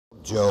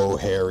Joe,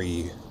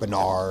 Harry,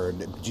 Bernard,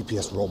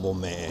 GPS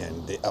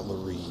Roboman, the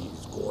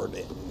Elleries,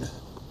 Gordon.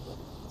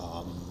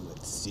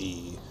 Let's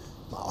see,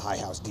 Mile High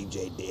House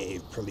DJ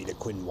Dave, Perlita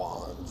Quinn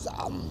Wands,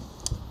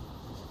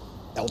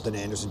 Elton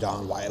Anderson,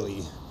 Don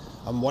Wiley.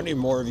 I'm wondering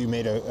more of you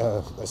made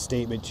a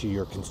statement to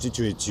your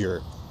constituents,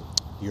 your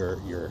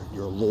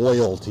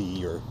loyalty,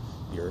 your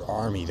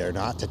army there,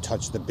 not to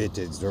touch the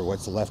bitids or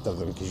what's left of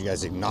them, because you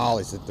guys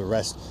acknowledge that the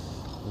rest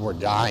were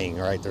dying,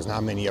 right? There's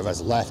not many of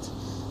us left.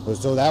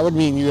 So that would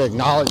mean you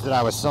acknowledge that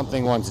I was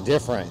something once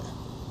different,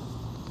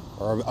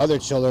 or other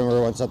children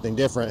were once something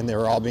different, and they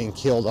were all being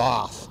killed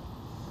off.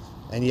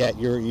 And yet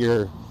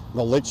your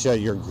militia,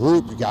 your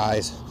group,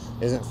 guys,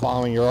 isn't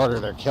following your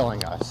order. They're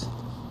killing us.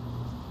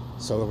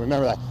 So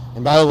remember that.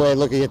 And by the way,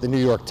 looking at the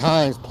New York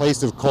Times,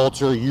 place of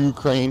culture,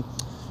 Ukraine.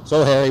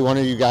 So Harry, one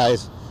of you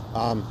guys,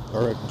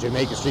 or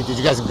Jamaica Street, did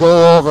you guys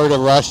go over to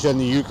Russia and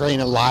the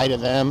Ukraine and lie to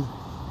them?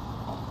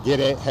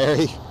 Get it,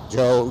 Harry,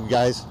 Joe, you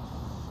guys?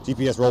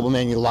 GPS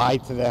Roboman, you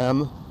lied to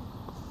them.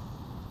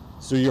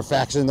 So your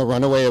faction, the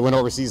runaway that went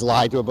overseas,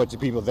 lied to a bunch of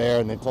people there,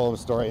 and they told them a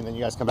story, and then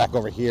you guys come back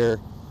over here,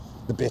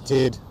 the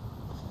bitted,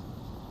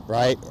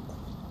 right?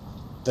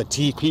 The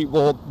teeth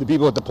people, the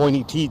people with the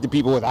pointy teeth, the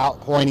people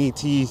without pointy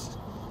teeth,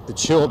 the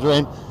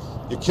children.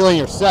 You're killing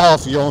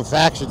yourself, your own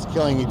faction's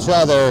killing each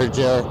other,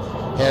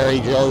 Harry,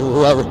 Joe,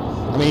 whoever.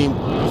 I mean,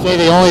 you say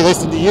they only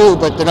listen to you,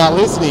 but they're not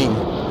listening.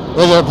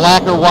 Whether they're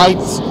black or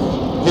whites,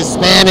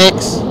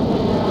 Hispanics,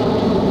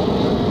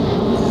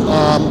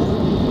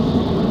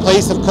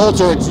 place of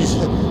culture.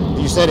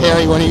 You said,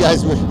 Harry, when you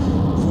guys,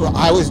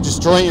 I was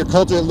destroying your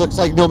culture. It looks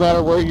like no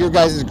matter where your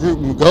guys'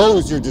 group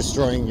goes, you're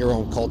destroying your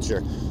own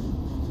culture.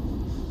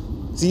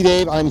 See,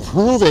 Dave, I'm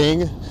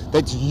proving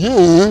that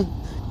you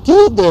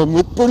killed them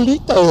with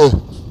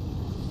Perlita.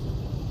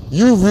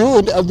 You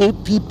ruined other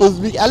people's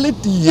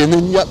reality, and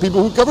then you got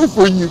people who cover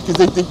for you because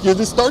they think you're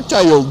the star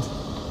child.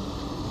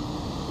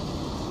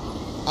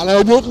 And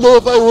I don't know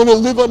if I want to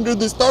live under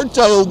the star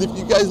child if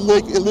you guys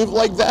live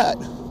like that.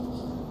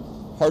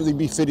 Hardly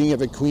befitting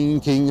of a queen,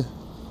 king,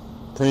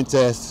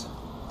 princess,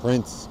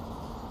 prince,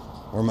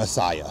 or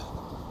messiah.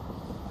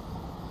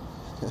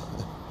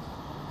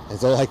 And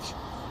so, like,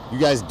 you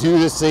guys do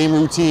the same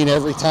routine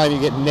every time you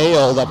get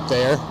nailed up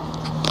there.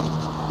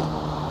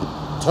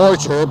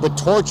 Torture, but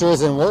torture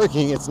isn't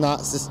working. It's not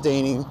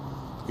sustaining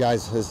you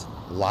guys'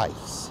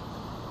 lives.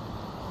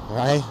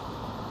 Right?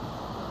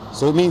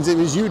 So it means it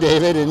was you,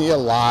 David, and you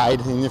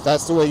lied. And if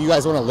that's the way you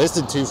guys want to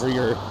listen to for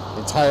your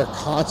entire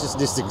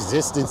consciousness,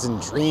 existence, and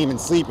dream and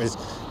sleep, is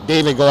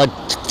David going,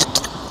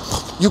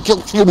 you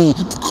killed me,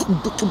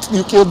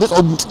 you killed this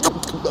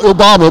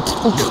Obama.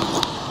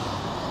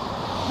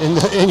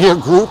 In your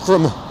group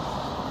from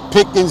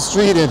Pickens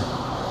Street and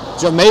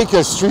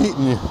Jamaica Street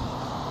and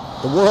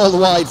the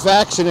worldwide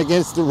faction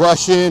against the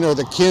Russian or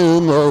the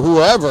Kim or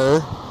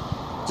whoever,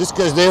 just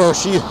because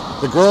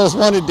the girls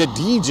wanted to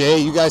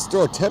DJ, you guys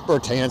throw a temper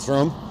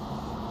tantrum.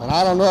 And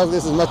I don't know if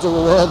this is much of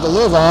a world to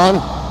live on.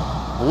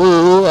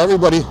 Woo,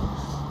 everybody.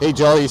 Hey,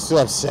 Joe, you still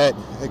upset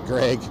at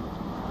Greg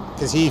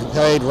because he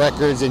played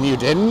records and you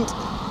didn't?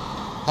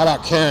 How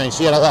about Karen?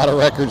 She had a lot of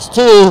records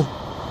too.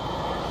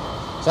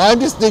 So I'm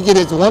just thinking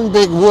it's one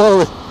big war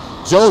with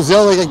Joe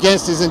Zillig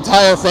against his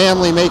entire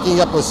family making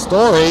up a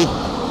story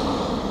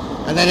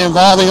and then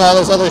involving all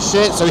this other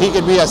shit so he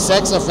could be a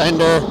sex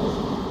offender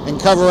and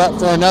cover up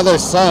for another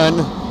son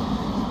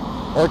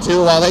or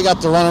two while they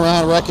got to run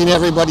around wrecking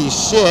everybody's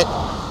shit.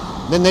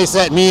 Then they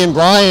set me and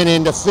Brian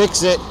in to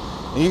fix it,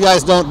 and you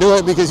guys don't do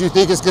it because you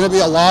think it's going to be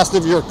a loss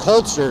of your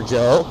culture,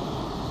 Joe.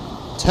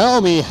 Tell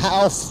me,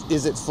 how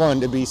is it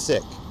fun to be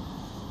sick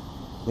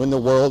when the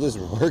world is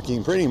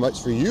working pretty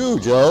much for you,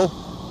 Joe,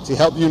 to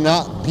help you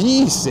not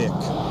be sick?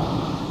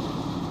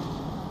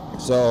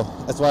 So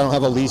that's why I don't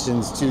have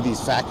allegiance to these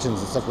factions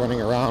and stuff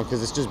running around,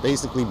 because it's just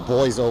basically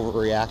boys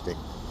overreacting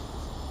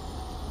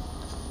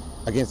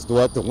against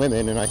what the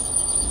women. And a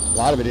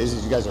lot of it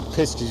is you guys are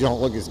pissed because you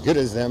don't look as good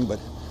as them, but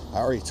I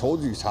already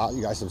told you, taught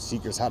you guys some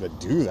secrets how to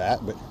do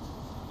that, but you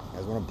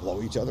guys want to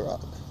blow each other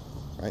up,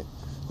 right?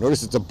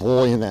 Notice it's a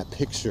boy in that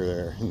picture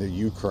there in the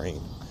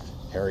Ukraine.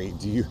 Harry,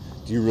 do you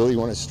really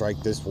want to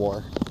strike this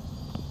war?